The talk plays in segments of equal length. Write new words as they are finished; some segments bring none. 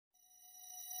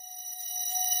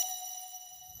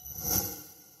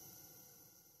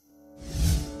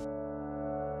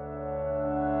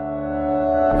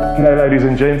G'day ladies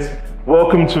and gents,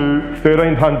 welcome to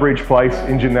 13 Tunbridge Place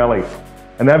in Jannali.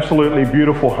 An absolutely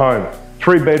beautiful home.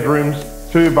 3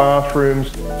 bedrooms, 2 bathrooms,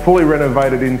 fully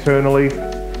renovated internally.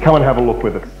 Come and have a look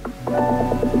with us.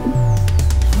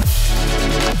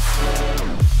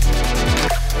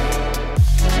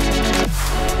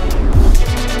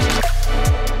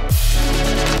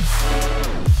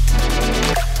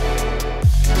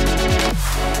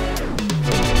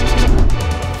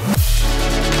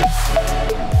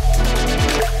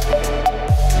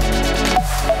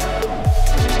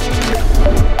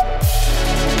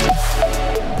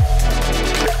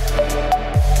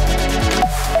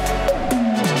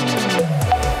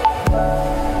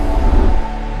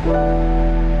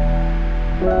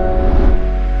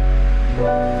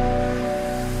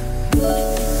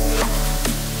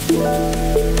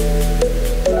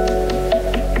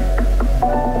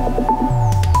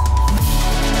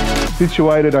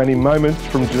 Situated only moments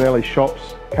from Jannali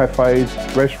shops, cafes,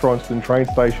 restaurants and train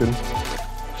stations,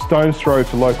 stone's throw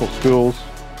to local schools.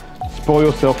 Spoil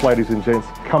yourself ladies and gents,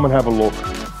 come and have a look.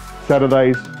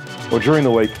 Saturdays or during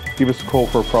the week, give us a call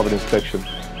for a private inspection.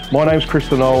 My name's Chris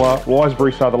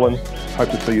Wise, Sutherland, hope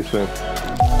to see you soon.